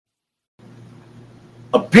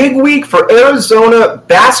A big week for Arizona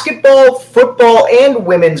basketball, football, and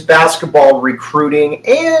women's basketball recruiting,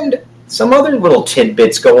 and some other little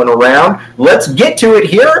tidbits going around. Let's get to it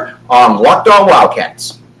here on Locked On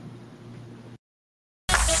Wildcats.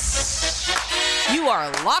 You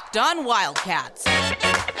are Locked On Wildcats,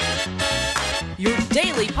 your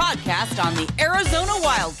daily podcast on the Arizona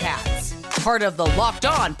Wildcats, part of the Locked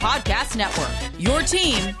On Podcast Network, your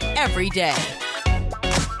team every day.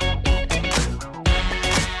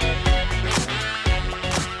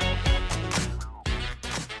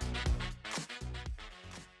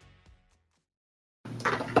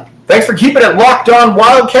 Thanks for keeping it Locked On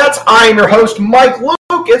Wildcats. I am your host, Mike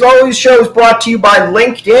Luke. As always, show is brought to you by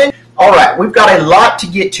LinkedIn. All right, we've got a lot to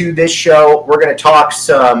get to this show. We're going to talk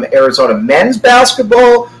some Arizona men's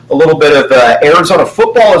basketball, a little bit of Arizona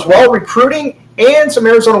football as well, recruiting, and some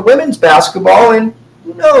Arizona women's basketball, and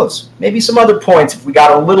who knows, maybe some other points if we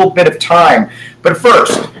got a little bit of time. But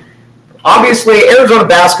first, obviously, Arizona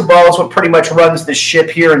basketball is what pretty much runs the ship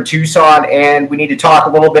here in Tucson, and we need to talk a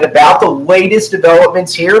little bit about the latest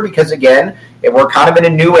developments here because, again, we're kind of in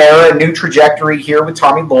a new era, a new trajectory here with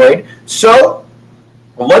Tommy Lloyd. So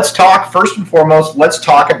let's talk, first and foremost, let's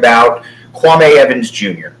talk about Kwame Evans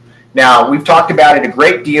Jr. Now, we've talked about it a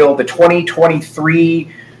great deal. The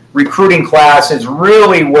 2023 recruiting class is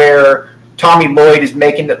really where Tommy Lloyd is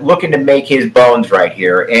looking to make his bones right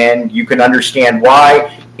here, and you can understand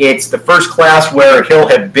why. It's the first class where he'll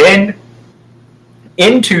have been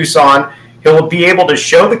in Tucson. He'll be able to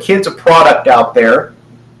show the kids a product out there,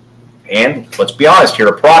 and let's be honest here,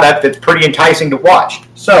 a product that's pretty enticing to watch.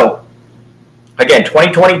 So, again,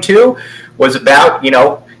 2022 was about,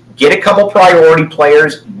 get a couple priority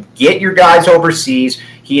players, get your guys overseas.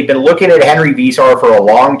 He had been looking at Henry Visar for a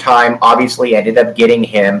long time, obviously ended up getting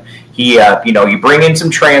him. He, you bring in some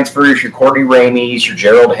transfers, your Courtney Ramies, your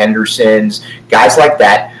Gerald Hendersons, guys like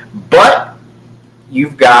that. But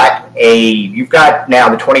you've got now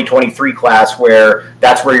the 2023 class where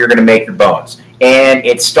that's where you're going to make your bones. And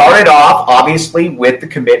it started off, obviously, with the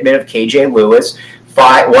commitment of KJ Lewis.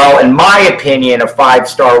 In my opinion, a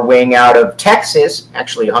five-star wing out of Texas,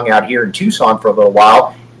 actually hung out here in Tucson for a little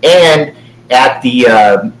while, and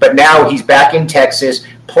but now he's back in Texas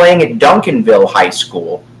playing at Duncanville High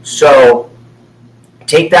School. So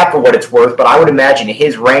take that for what it's worth, but I would imagine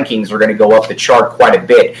his rankings are going to go up the chart quite a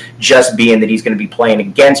bit, just being that he's going to be playing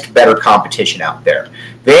against better competition out there.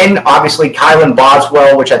 Then, obviously, Kylan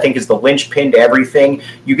Boswell, which I think is the linchpin to everything.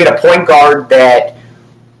 You get a point guard that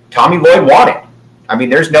Tommy Lloyd wanted. I mean,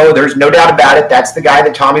 there's no doubt about it. That's the guy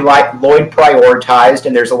that Tommy Lloyd prioritized,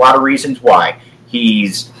 and there's a lot of reasons why.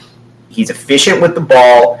 He's efficient with the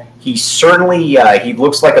ball. He certainly he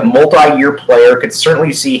looks like a multi-year player. Could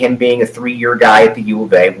certainly see him being a 3-year guy at the U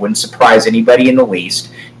of A. Wouldn't surprise anybody in the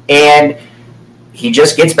least. And he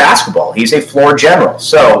just gets basketball. He's a floor general.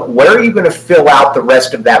 So where are you going to fill out the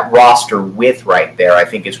rest of that roster with right there, I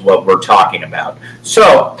think is what we're talking about.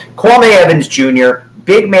 So Kwame Evans Jr.,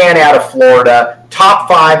 big man out of Florida, top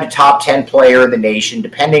 5 to top 10 player in the nation,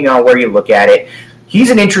 depending on where you look at it.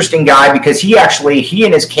 He's an interesting guy because he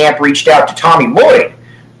and his camp reached out to Tommy Lloyd.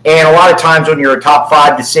 And a lot of times when you're a top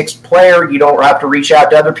 5 to 6 player, you don't have to reach out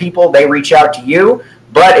to other people. They reach out to you.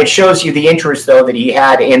 But it shows you the interest, though, that he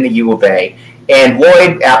had in the U of A. And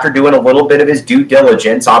Lloyd, after doing a little bit of his due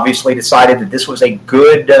diligence, obviously decided that this was a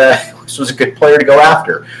good player to go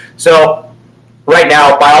after. So right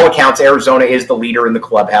now, by all accounts, Arizona is the leader in the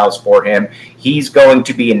clubhouse for him. He's going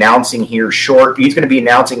to be announcing here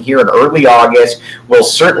in early August. We'll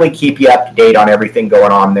certainly keep you up to date on everything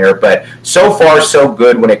going on there. But so far, so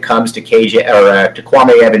good when it comes to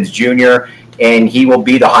Kwame Evans Jr., and he will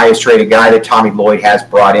be the highest rated guy that Tommy Lloyd has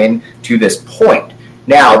brought in to this point.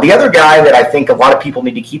 Now, the other guy that I think a lot of people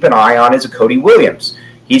need to keep an eye on is Cody Williams.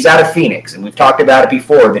 He's out of Phoenix, and we've talked about it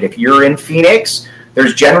before, that if you're in Phoenix,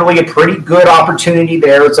 there's generally a pretty good opportunity that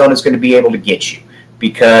Arizona's going to be able to get you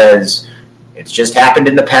because it's just happened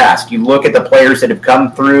in the past. You look at the players that have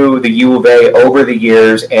come through the U of A over the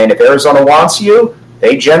years, and if Arizona wants you,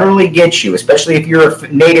 they generally get you, especially if you're a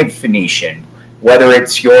native Phoenician, whether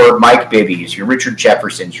it's your Mike Bibby's, your Richard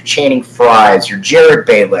Jeffersons, your Channing Frys, your Jared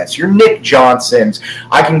Bayless, your Nick Johnsons.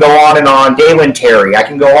 I can go on and on. Dalen Terry. I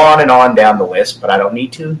can go on and on down the list, but I don't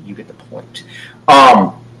need to. You get the point.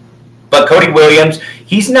 But Cody Williams,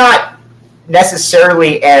 he's not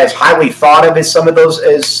necessarily as highly thought of as some of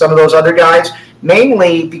those other guys,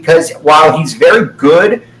 mainly because while he's very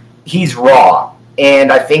good, he's raw.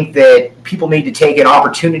 And I think that people need to take an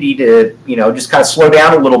opportunity to, just kind of slow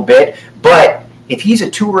down a little bit. But if he's a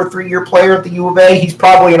 2 or 3 year player at the U of A, he's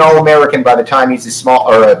probably an All-American by the time he's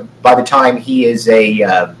by the time he is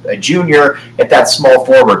a junior at that small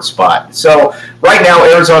forward spot. So right now,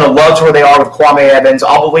 Arizona loves where they are with Kwame Evans.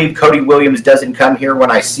 I'll believe Cody Williams doesn't come here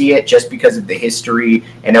when I see it, just because of the history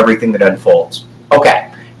and everything that unfolds.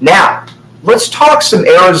 Okay, now let's talk some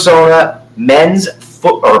Arizona men's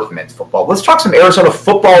football. Let's talk some Arizona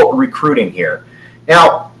football recruiting here.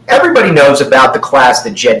 Now, everybody knows about the class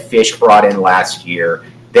that Jedd Fisch brought in last year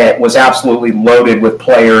that was absolutely loaded with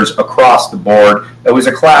players across the board. It was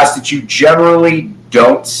a class that you generally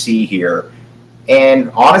don't see here. And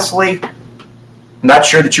honestly, I'm not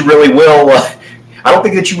sure that you really will. I don't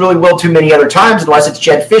think that you really will too many other times unless it's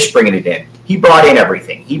Jedd Fisch bringing it in. He brought in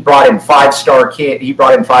everything. He brought in 5-star He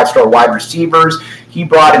brought in 5-star wide receivers. He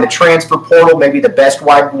brought in the transfer portal, maybe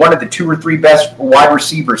one of the 2 or 3 best wide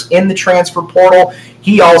receivers in the transfer portal.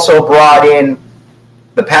 He also brought in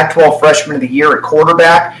the Pac-12 Freshman of the Year at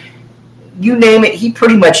quarterback. You name it, he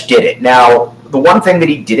pretty much did it. Now, the one thing that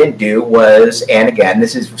he didn't do was, and again,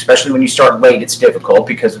 this is especially when you start late, it's difficult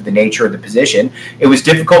because of the nature of the position. It was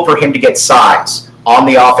difficult for him to get size on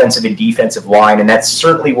the offensive and defensive line, and that's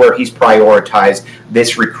certainly where he's prioritized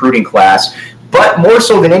this recruiting class. But more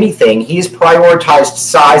so than anything, he's prioritized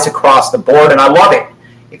size across the board, and I love it.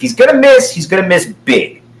 If he's going to miss, he's going to miss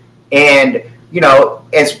big. And,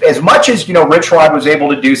 as much as, Rich Rod was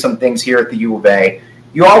able to do some things here at the U of A,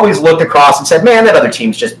 you always looked across and said, man, that other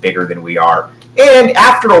team's just bigger than we are. And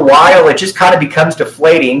after a while, it just kind of becomes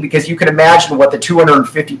deflating because you can imagine what the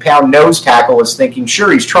 250-pound nose tackle is thinking.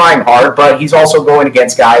 Sure, he's trying hard, but he's also going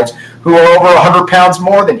against guys who are over 100 pounds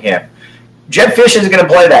more than him. Jedd Fisch isn't going to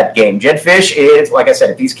play that game. Jedd Fisch is, like I said,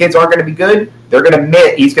 if these kids aren't going to be good,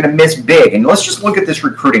 he's going to miss big. And let's just look at this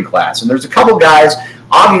recruiting class. And there's a couple guys,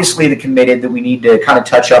 obviously, that committed that we need to kind of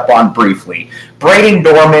touch up on briefly. Brayden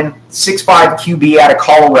Dorman, 6'5" QB out of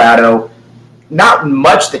Colorado. Not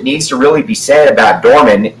much that needs to really be said about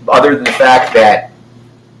Dorman, other than the fact that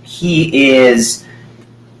he is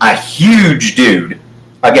a huge dude.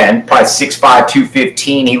 Again, probably 6'5",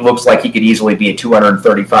 215. He looks like he could easily be a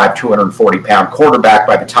 235, 240-pound quarterback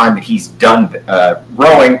by the time that he's done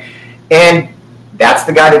rowing. And that's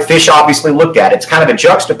the guy that Fisch obviously looked at. It's kind of a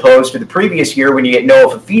juxtapose to the previous year when you get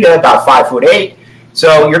Noah Fifita, about 5'8".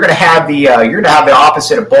 So you're going to have the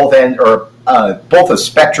opposite of both ends, or both of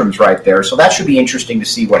spectrums right there. So that should be interesting to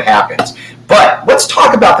see what happens. But let's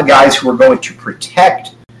talk about the guys who are going to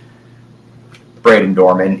protect Brayden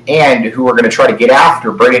Dorman and who are going to try to get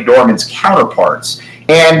after Brayden Dorman's counterparts.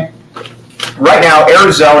 And right now,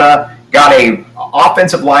 Arizona got a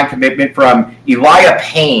offensive line commitment from Elijah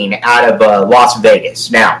Payne out of Las Vegas.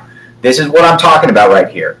 Now, this is what I'm talking about right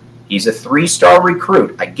here. He's a 3-star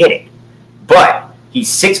recruit. I get it. But he's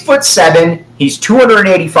 6'7", he's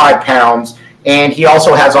 285 pounds, and he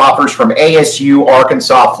also has offers from ASU,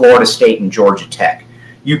 Arkansas, Florida State, and Georgia Tech.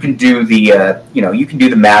 You can do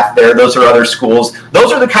the math there. Those are other schools.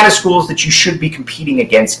 Those are the kind of schools that you should be competing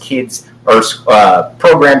against kids or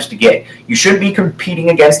programs to get. You shouldn't be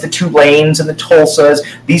competing against the Tulanes and the Tulsas.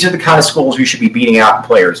 These are the kind of schools you should be beating out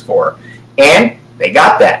players for. And they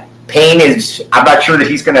got that. Payne I'm not sure that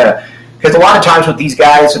he's going to, because a lot of times with these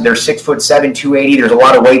guys, they're 6'7", 280, there's a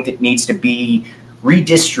lot of weight that needs to be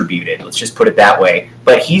redistributed. Let's just put it that way.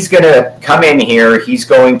 But he's going to come in here. He's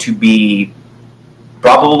going to be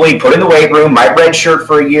probably put in the weight room, might redshirt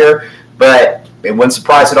for a year, but it wouldn't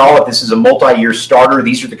surprise at all if this is a multi-year starter.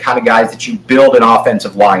 These are the kind of guys that you build an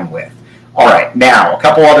offensive line with. All right, now, a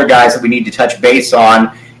couple other guys that we need to touch base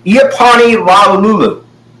on. Iapani Lalulu.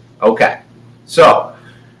 Okay, so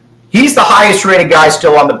he's the highest-rated guy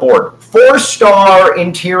still on the board. 4-star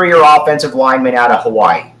interior offensive lineman out of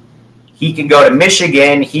Hawaii. He can go to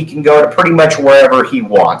Michigan. He can go to pretty much wherever he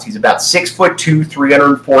wants. He's about 6'2",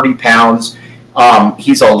 340 pounds.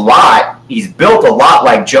 He's built a lot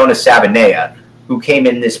like Jonas Savanea, who came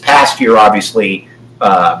in this past year, obviously,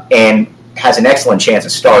 and has an excellent chance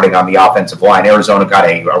of starting on the offensive line. Arizona got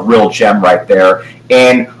a real gem right there.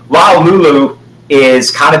 And Lalulu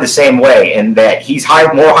is kind of the same way in that he's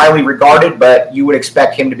more highly regarded, but you would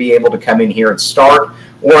expect him to be able to come in here and start,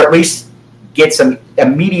 or at least get some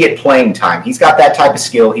immediate playing time. He's got that type of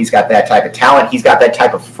skill. He's got that type of talent. He's got that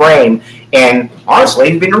type of frame. And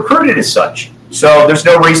honestly, he's been recruited as such. So there's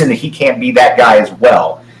no reason that he can't be that guy as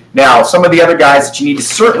well. Now, some of the other guys that you need to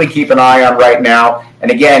certainly keep an eye on right now, and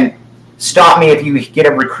again, stop me if you get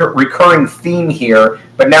a recurring theme here,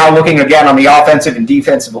 but now looking again on the offensive and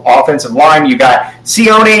defensive line, you got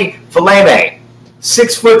Sione Faleme,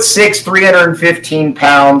 6'6", 315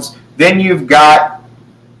 pounds. Then you've got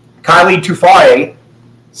Kylie Tufai,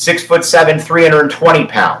 6'7", 320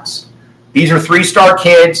 pounds. These are 3-star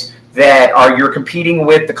kids that you're competing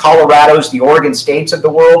with the Colorados, the Oregon States of the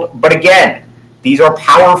world. But again, these are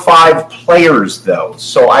Power 5 players, though.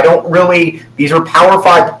 So these are Power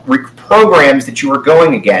 5 programs that you are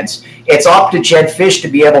going against. It's up to Jedd Fisch to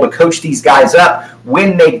be able to coach these guys up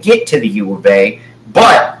when they get to the U of A.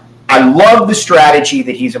 But I love the strategy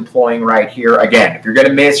that he's employing right here. Again, if you're going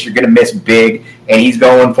to miss, you're going to miss big. And he's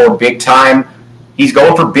going for big time. He's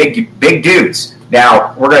going for big dudes.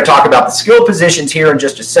 Now, we're going to talk about the skill positions here in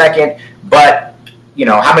just a second. But,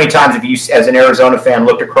 how many times have you, as an Arizona fan,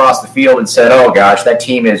 looked across the field and said, oh, gosh, that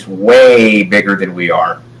team is way bigger than we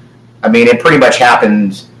are? I mean, it pretty much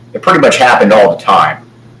happened all the time.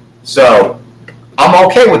 So I'm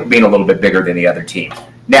okay with being a little bit bigger than the other team.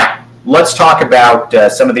 Now, let's talk about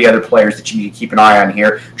some of the other players that you need to keep an eye on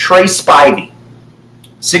here. Trey Spivey,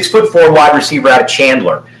 6'4" wide receiver out of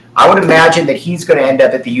Chandler. I would imagine that he's going to end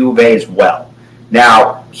up at the U of A as well.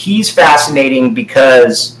 Now, he's fascinating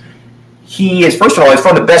because he is, first of all, he's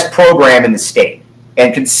from the best program in the state,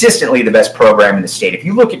 and consistently the best program in the state. If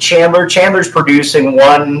you look at Chandler's producing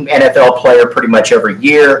one NFL player pretty much every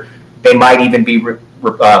year. They might even be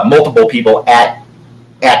multiple people at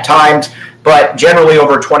times, but generally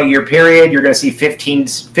over a 20-year period, you're going to see 15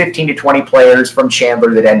 to 20 players from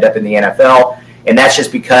Chandler that end up in the NFL, and that's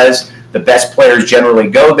just because the best players generally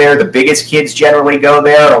go there, the biggest kids generally go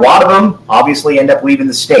there, and a lot of them obviously end up leaving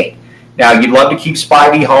the state. Now, you'd love to keep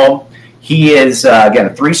Spivey home. He is, again, a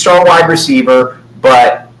 3-star wide receiver,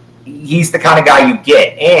 but he's the kind of guy you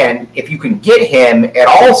get. And if you can get him, it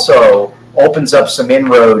also opens up some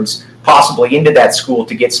inroads possibly into that school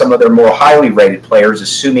to get some of their more highly rated players,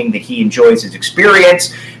 assuming that he enjoys his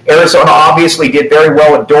experience. Arizona obviously did very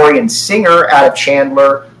well with Dorian Singer out of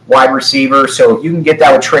Chandler, wide receiver. So if you can get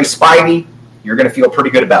that with Trey Spivey, you're going to feel pretty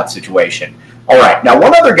good about the situation. All right, now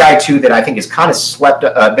one other guy, too, that I think has kind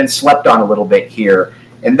of been slept on a little bit here,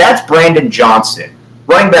 and that's Brandon Johnson,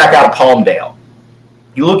 running back out of Palmdale.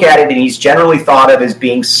 You look at it, and he's generally thought of as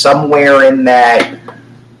being somewhere in that,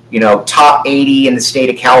 top 80 in the state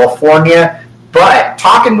of California. But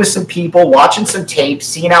talking with some people, watching some tapes,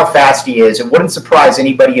 seeing how fast he is, it wouldn't surprise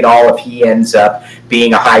anybody at all if he ends up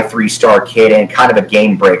being a high 3-star kid and kind of a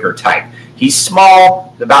game breaker type. He's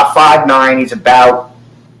small, about 5'9". He's about,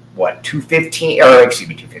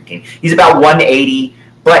 215. He's about 180.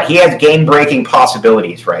 But he has game-breaking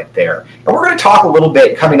possibilities right there. And we're going to talk a little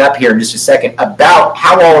bit coming up here in just a second about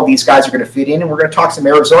how all of these guys are going to fit in, and we're going to talk some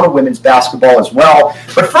Arizona women's basketball as well.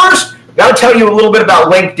 But first, I've got to tell you a little bit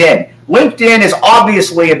about LinkedIn. LinkedIn is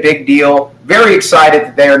obviously a big deal. Very excited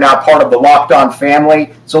that they are now part of the Locked On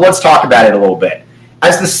family. So let's talk about it a little bit.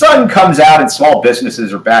 As the sun comes out and small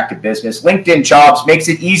businesses are back to business, LinkedIn Jobs makes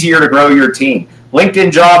it easier to grow your team.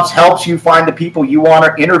 LinkedIn Jobs helps you find the people you want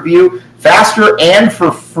to interview faster and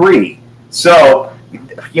for free. So,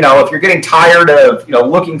 if you're getting tired of,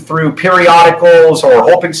 looking through periodicals or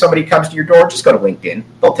hoping somebody comes to your door, just go to LinkedIn.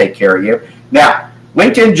 They'll take care of you. Now,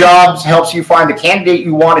 LinkedIn Jobs helps you find the candidate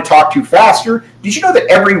you want to talk to faster. Did you know that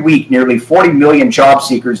every week nearly 40 million job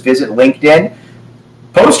seekers visit LinkedIn?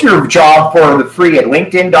 Post your job for the free at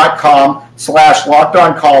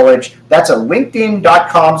linkedin.com/lockedoncollege. That's a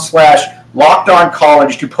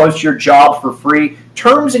linkedin.com/lockedoncollege to post your job for free.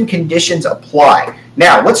 Terms and conditions apply.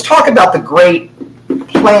 Now, let's talk about the great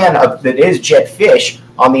plan that is Jedd Fisch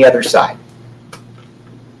on the other side.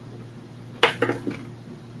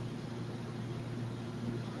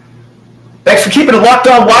 Thanks for keeping it locked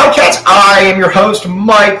on Wildcats. I am your host,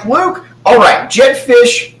 Mike Luke. All right, Jedd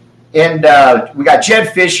Fisch, and we got Jedd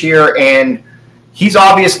Fisch here, and he's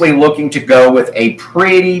obviously looking to go with a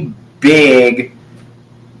pretty big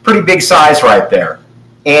size right there.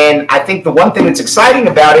 And I think the one thing that's exciting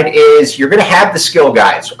about it is you're going to have the skill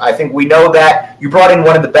guys. I think we know that you brought in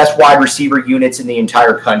one of the best wide receiver units in the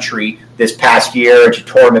entire country this past year,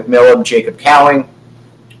 Jator McMillan, Jacob Cowing,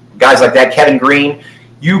 guys like that, Kevin Green.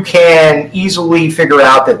 You can easily figure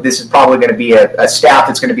out that this is probably going to be a staff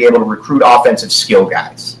that's going to be able to recruit offensive skill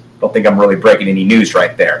guys. Don't think I'm really breaking any news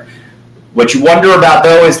right there. What you wonder about,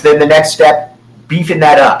 though, is then the next step, beefing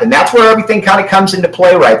that up. And that's where everything kind of comes into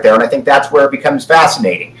play right there. And I think that's where it becomes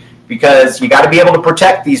fascinating because you got to be able to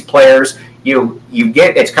protect these players.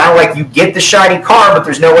 It's kind of like you get the shiny car, but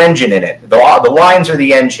there's no engine in it. The lines are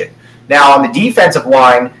the engine. Now, on the defensive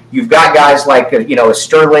line, you've got guys like, a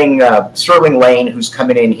Sterling Lane who's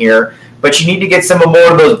coming in here, but you need to get some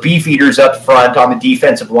more of those beef eaters up front on the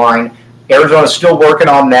defensive line. Arizona's still working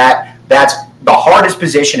on that. That's the hardest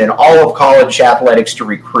position in all of college athletics to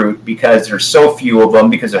recruit because there's so few of them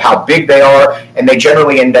because of how big they are, and they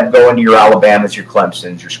generally end up going to your Alabamas, your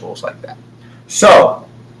Clemsons, your schools like that. So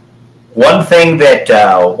One thing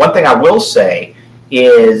I will say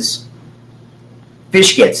is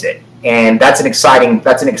Fish gets it. And that's an exciting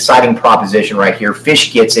proposition right here.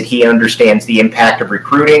 Fish gets it. He understands the impact of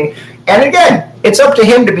recruiting. And again, it's up to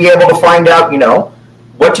him to be able to find out,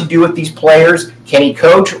 what to do with these players. Can he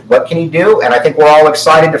coach? What can he do? And I think we're all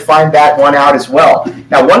excited to find that one out as well.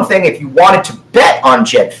 Now, one thing, if you wanted to bet on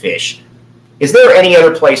Jedd Fisch, is there any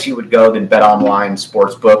other place you would go than BetOnline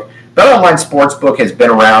Sportsbook? BetOnline Sportsbook has been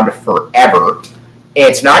around forever.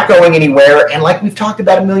 It's not going anywhere, and like we've talked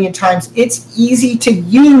about a million times, it's easy to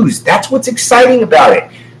use. That's what's exciting about it.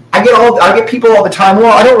 I get people all the time,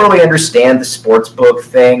 well, I don't really understand the sportsbook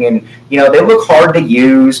thing, and they look hard to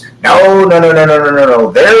use. No.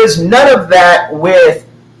 There is none of that with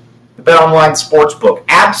the BetOnline Sportsbook.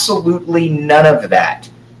 Absolutely none of that.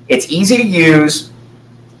 It's easy to use,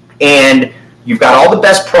 and you've got all the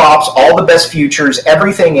best props, all the best futures,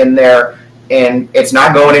 everything in there. And it's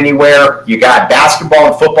not going anywhere. You got basketball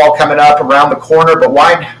and football coming up around the corner, but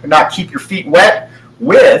why not keep your feet wet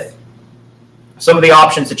with some of the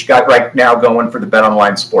options that you got right now going for the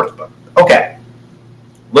BetOnline Sportsbook? Okay,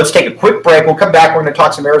 let's take a quick break. We'll come back. We're going to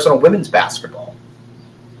talk some Arizona women's basketball.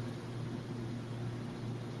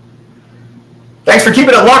 Thanks for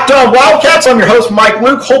keeping it locked on Wildcats. I'm your host, Mike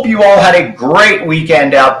Luke. Hope you all had a great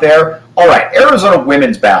weekend out there. All right, Arizona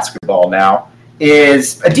women's basketball now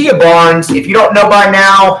is Adia Barnes. If you don't know by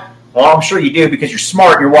now, well, I'm sure you do because you're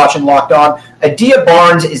smart, you're watching Locked On. Adia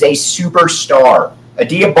Barnes is a superstar.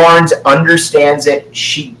 Adia Barnes understands it.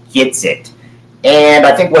 She gets it. And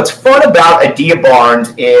I think what's fun about Adia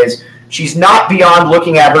Barnes is she's not beyond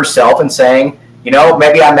looking at herself and saying,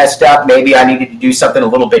 maybe I messed up. Maybe I needed to do something a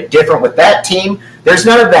little bit different with that team. There's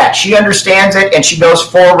none of that. She understands it, and she goes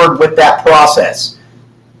forward with that process.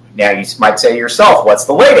 Now, you might say to yourself, what's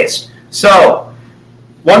the latest? So,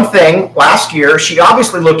 one thing, last year, she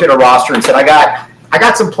obviously looked at her roster and said, I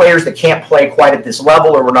got some players that can't play quite at this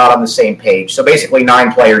level or we're not on the same page. So basically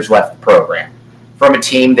 9 players left the program from a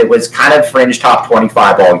team that was kind of fringe top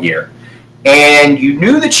 25 all year. And you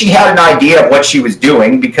knew that she had an idea of what she was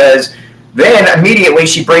doing because then immediately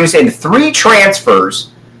she brings in 3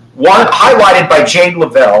 transfers, one highlighted by Jade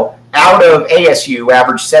Lavelle out of ASU,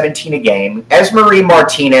 averaged 17 a game, Esmery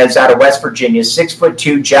Martinez out of West Virginia,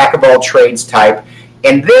 6'2", jack of all trades type.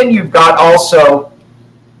 And then you've got also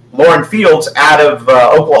Lauren Fields out of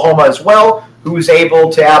Oklahoma as well, who's able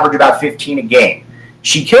to average about 15 a game.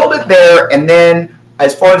 She killed it there, and then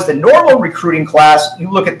as far as the normal recruiting class, you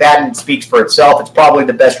look at that and it speaks for itself. It's probably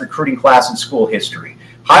the best recruiting class in school history.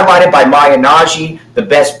 Highlighted by Maya Naji, the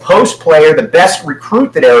best post player, the best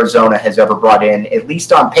recruit that Arizona has ever brought in, at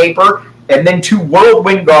least on paper, and then 2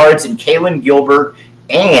 whirlwind guards in Kaylin Gilbert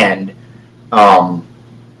and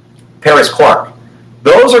Paris Clark.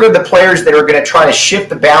 Those are the players that are going to try to shift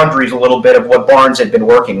the boundaries a little bit of what Barnes had been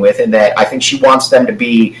working with, in that I think she wants them to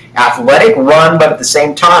be athletic, run, but at the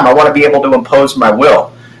same time, I want to be able to impose my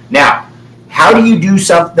will. Now, how do you do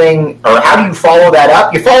something, or how do you follow that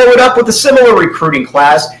up? You follow it up with a similar recruiting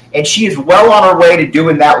class, and she is well on her way to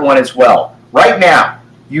doing that one as well. Right now,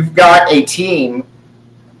 you've got a team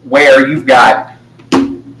where you've got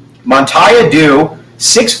Montaya Dew,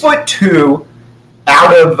 6'2",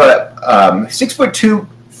 out of 6'2",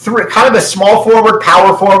 kind of a small forward,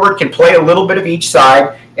 power forward, can play a little bit of each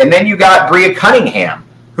side. And then you got Bria Cunningham,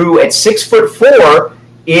 who at 6'4"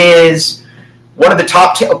 is one of the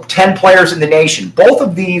top 10 players in the nation. Both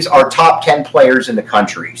of these are top 10 players in the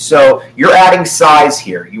country. So you're adding size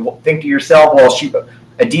here. You think to yourself, well,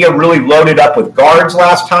 Adia really loaded up with guards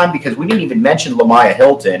last time, because we didn't even mention Lamaya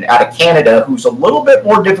Hilton out of Canada, who's a little bit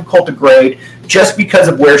more difficult to grade just because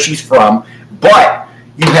of where she's from. But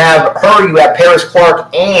you have her, you have Paris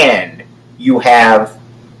Clark, and you have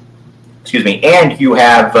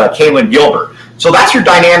Kaylin Gilbert. So that's your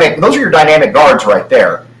dynamic. Those are your dynamic guards right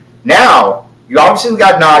there. Now you obviously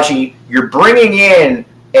got Naji. You're bringing in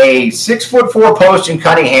a 6'4" post in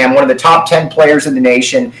Cunningham, one of the top 10 players in the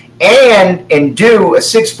nation, and do a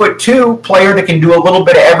 6'2" player that can do a little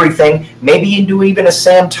bit of everything, maybe into even a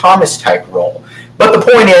Sam Thomas type role. But the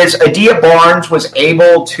point is, Adia Barnes was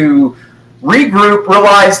able to regroup,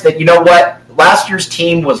 realize that, last year's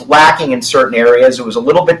team was lacking in certain areas. It was a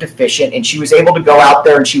little bit deficient, and she was able to go out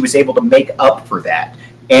there and she was able to make up for that.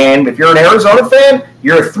 And if you're an Arizona fan,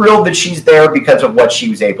 you're thrilled that she's there because of what she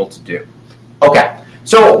was able to do. Okay,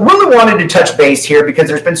 so really wanted to touch base here because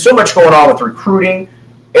there's been so much going on with recruiting,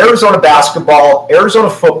 Arizona basketball, Arizona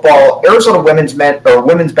football, Arizona women's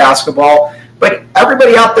basketball. But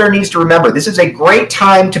everybody out there needs to remember, this is a great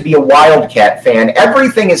time to be a Wildcat fan.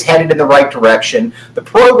 Everything is headed in the right direction. The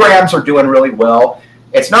programs are doing really well.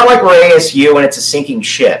 It's not like we're ASU and it's a sinking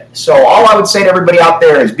ship. So all I would say to everybody out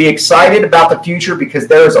there is be excited about the future because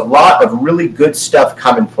there is a lot of really good stuff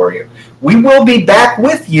coming for you. We will be back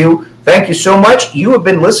with you. Thank you so much. You have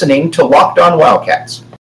been listening to Locked On Wildcats.